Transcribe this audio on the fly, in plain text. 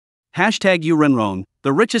Hashtag Yu Renrong,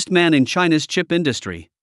 the richest man in China's chip industry.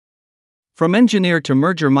 From engineer to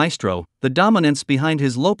merger maestro, the dominance behind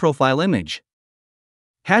his low-profile image.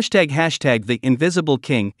 Hashtag the invisible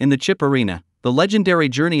king in the chip arena, the legendary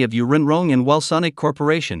journey of Yu Renrong and Wellsonic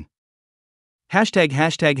Corporation.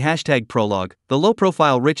 Hashtag Prologue, the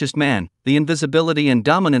low-profile richest man, the invisibility and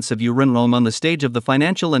dominance of Yu Renrong on the stage of the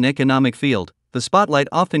financial and economic field. The spotlight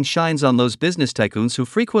often shines on those business tycoons who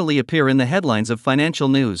frequently appear in the headlines of financial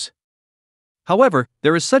news. However,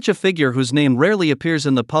 there is such a figure whose name rarely appears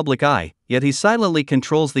in the public eye, yet he silently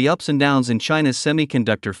controls the ups and downs in China's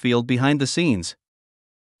semiconductor field behind the scenes.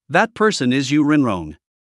 That person is Yu Renrong.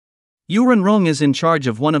 Yu Renrong is in charge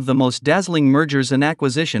of one of the most dazzling mergers and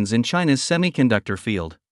acquisitions in China's semiconductor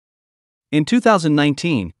field. In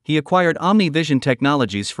 2019, he acquired OmniVision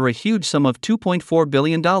Technologies for a huge sum of $2.4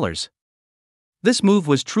 billion. This move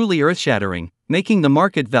was truly earth-shattering, making the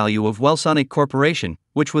market value of Wellsonic Corporation,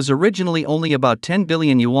 which was originally only about 10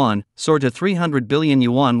 billion yuan, soar to 300 billion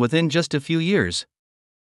yuan within just a few years.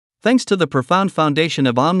 Thanks to the profound foundation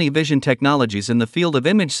of OmniVision Technologies in the field of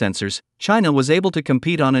image sensors, China was able to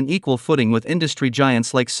compete on an equal footing with industry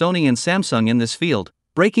giants like Sony and Samsung in this field,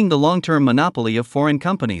 breaking the long-term monopoly of foreign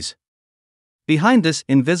companies. Behind this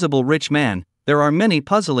invisible rich man, there are many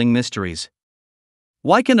puzzling mysteries.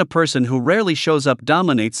 Why can a person who rarely shows up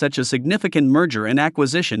dominate such a significant merger and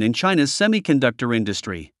acquisition in China's semiconductor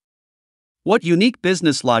industry? What unique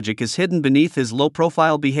business logic is hidden beneath his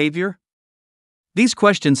low-profile behavior? These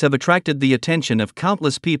questions have attracted the attention of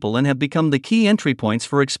countless people and have become the key entry points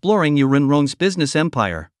for exploring Yu Renrong's business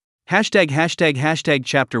empire. Hashtag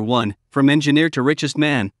Chapter 1, From Engineer to Richest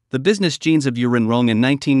Man, The Business Genes of Yu Renrong. In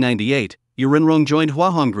 1998, Yu Renrong joined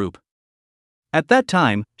Huahong Group. At that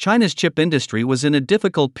time, China's chip industry was in a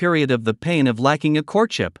difficult period of the pain of lacking a core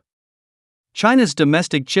chip. China's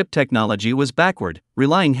domestic chip technology was backward,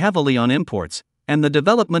 relying heavily on imports, and the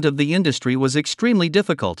development of the industry was extremely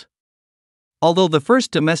difficult. Although the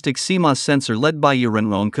first domestic CMOS sensor led by Yu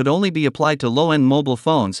Renrong could only be applied to low-end mobile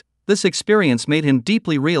phones, this experience made him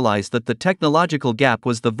deeply realize that the technological gap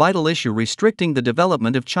was the vital issue restricting the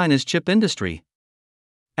development of China's chip industry.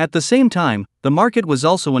 At the same time, the market was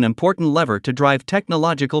also an important lever to drive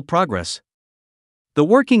technological progress. The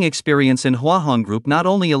working experience in Huahong Group not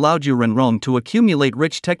only allowed Yu Renrong to accumulate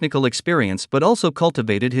rich technical experience but also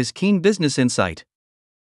cultivated his keen business insight.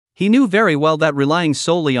 He knew very well that relying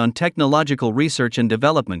solely on technological research and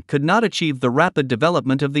development could not achieve the rapid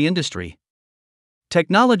development of the industry.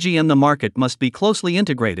 Technology and the market must be closely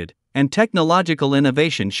integrated, and technological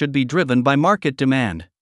innovation should be driven by market demand.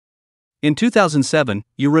 In 2007,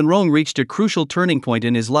 Yu Renrong reached a crucial turning point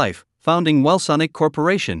in his life, founding Wellsonic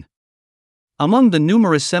Corporation. Among the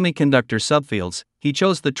numerous semiconductor subfields, he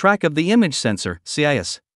chose the track of the image sensor,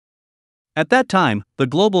 CIS. At that time, the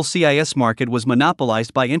global CIS market was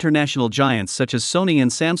monopolized by international giants such as Sony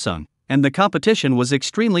and Samsung, and the competition was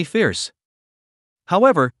extremely fierce.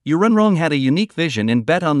 However, Yu Renrong had a unique vision and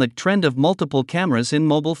bet on the trend of multiple cameras in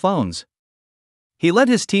mobile phones. He led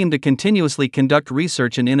his team to continuously conduct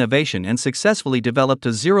research and innovation and successfully developed a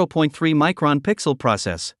 0.3 micron pixel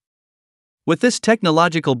process. With this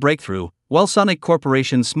technological breakthrough, Wellsonic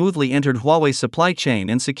Corporation smoothly entered Huawei's supply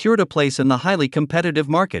chain and secured a place in the highly competitive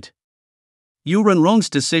market. Yu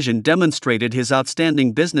Renrong's decision demonstrated his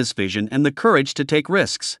outstanding business vision and the courage to take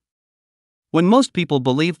risks. When most people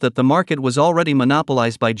believed that the market was already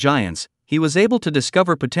monopolized by giants, he was able to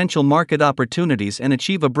discover potential market opportunities and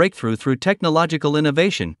achieve a breakthrough through technological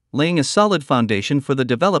innovation, laying a solid foundation for the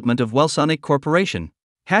development of Wellsonic Corporation.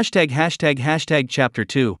 Chapter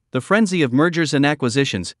 2, The Frenzy of Mergers and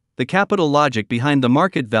Acquisitions, The Capital Logic Behind the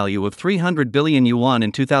Market Value of 300 billion yuan.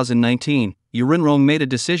 In 2019, Yu Renrong made a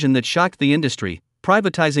decision that shocked the industry,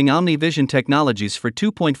 privatizing OmniVision Technologies for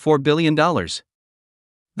 $2.4 billion.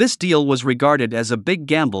 This deal was regarded as a big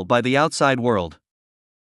gamble by the outside world.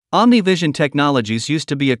 OmniVision Technologies used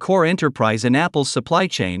to be a core enterprise in Apple's supply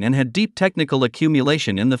chain and had deep technical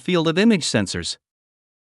accumulation in the field of image sensors.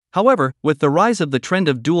 However, with the rise of the trend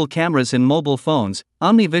of dual cameras in mobile phones,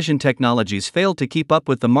 OmniVision Technologies failed to keep up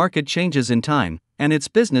with the market changes in time, and its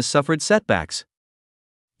business suffered setbacks.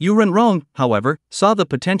 Yu Renrong, however, saw the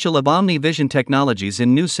potential of OmniVision Technologies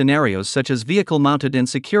in new scenarios such as vehicle-mounted and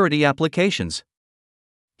security applications.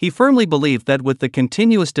 He firmly believed that with the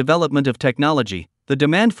continuous development of technology, the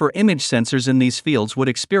demand for image sensors in these fields would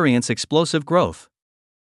experience explosive growth.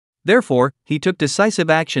 Therefore, he took decisive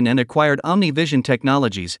action and acquired OmniVision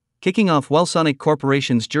Technologies, kicking off Wellsonic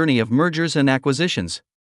Corporation's journey of mergers and acquisitions.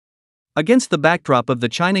 Against the backdrop of the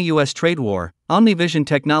China-US trade war, OmniVision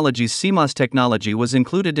Technologies' CMOS technology was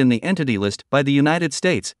included in the Entity List by the United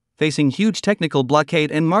States, facing huge technical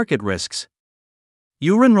blockade and market risks.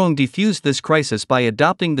 Yu Renrong defused this crisis by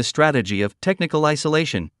adopting the strategy of technical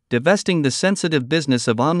isolation, divesting the sensitive business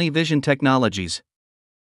of OmniVision Technologies.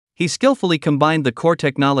 He skillfully combined the core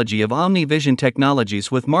technology of OmniVision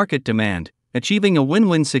Technologies with market demand, achieving a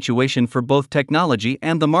win-win situation for both technology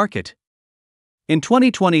and the market. In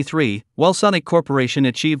 2023, Wellsonic Corporation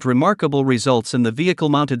achieved remarkable results in the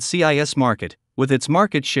vehicle-mounted CIS market, with its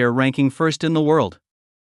market share ranking first in the world.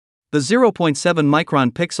 The 0.7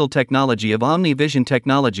 micron pixel technology of OmniVision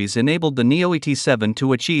Technologies enabled the Neo ET7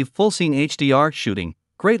 to achieve full-scene HDR shooting,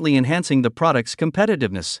 greatly enhancing the product's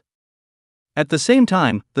competitiveness. At the same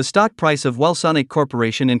time, the stock price of Wellsonic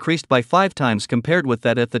Corporation increased by 5 times compared with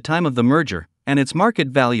that at the time of the merger, and its market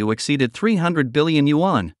value exceeded 300 billion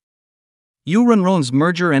yuan. Yu Renrong's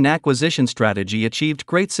merger and acquisition strategy achieved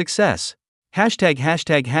great success.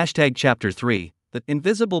 Chapter 3. The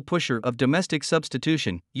invisible pusher of domestic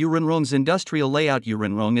substitution. Yu Renrong's industrial layout. Yu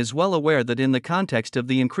Renrong is well aware that in the context of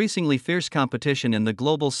the increasingly fierce competition in the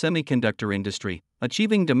global semiconductor industry,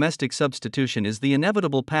 achieving domestic substitution is the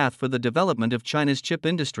inevitable path for the development of China's chip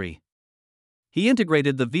industry. He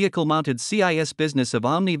integrated the vehicle-mounted CIS business of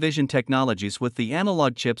OmniVision Technologies with the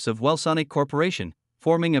analog chips of Wellsonic Corporation,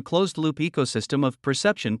 forming a closed-loop ecosystem of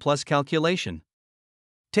perception plus calculation.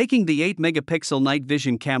 Taking the 8-megapixel night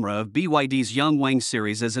vision camera of BYD's Yangwang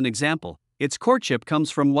series as an example, its core chip comes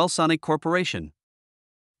from Wellsonic Corporation.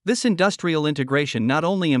 This industrial integration not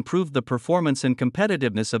only improved the performance and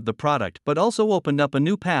competitiveness of the product but also opened up a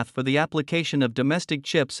new path for the application of domestic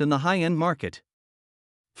chips in the high-end market.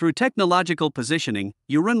 Through technological positioning,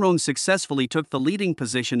 Yu Renrong successfully took the leading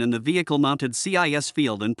position in the vehicle-mounted CIS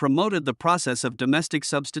field and promoted the process of domestic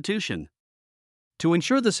substitution. To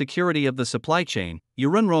ensure the security of the supply chain, Yu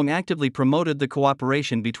Renrong actively promoted the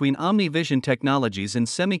cooperation between OmniVision Technologies and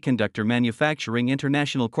Semiconductor Manufacturing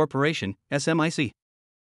International Corporation, SMIC.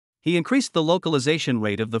 He increased the localization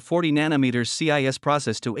rate of the 40nm CIS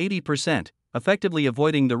process to 80%, effectively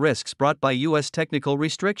avoiding the risks brought by U.S. technical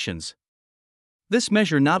restrictions. This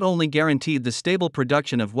measure not only guaranteed the stable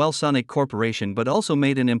production of Wellsonic Corporation but also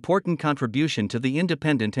made an important contribution to the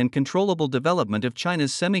independent and controllable development of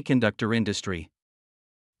China's semiconductor industry.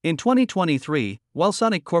 In 2023,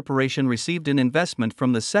 Wellsonic Corporation received an investment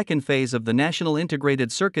from the second phase of the National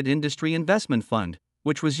Integrated Circuit Industry Investment Fund,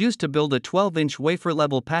 which was used to build a 12-inch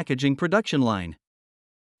wafer-level packaging production line.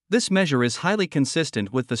 This measure is highly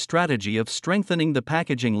consistent with the strategy of strengthening the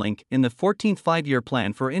packaging link in the 14th Five-Year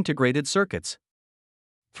Plan for integrated circuits.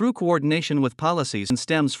 Through coordination with policies and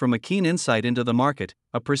stems from a keen insight into the market,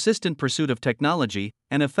 a persistent pursuit of technology,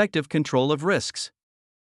 and effective control of risks.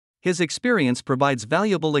 His experience provides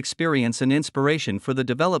valuable experience and inspiration for the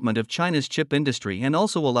development of China's chip industry and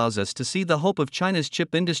also allows us to see the hope of China's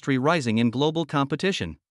chip industry rising in global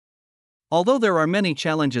competition. Although there are many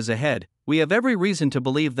challenges ahead, we have every reason to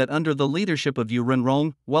believe that under the leadership of Yu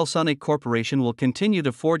Renrong, Wellsonic Corporation will continue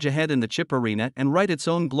to forge ahead in the chip arena and write its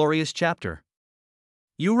own glorious chapter.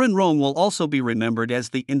 Yu Renrong will also be remembered as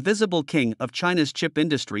the invisible king of China's chip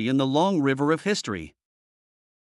industry in the long river of history.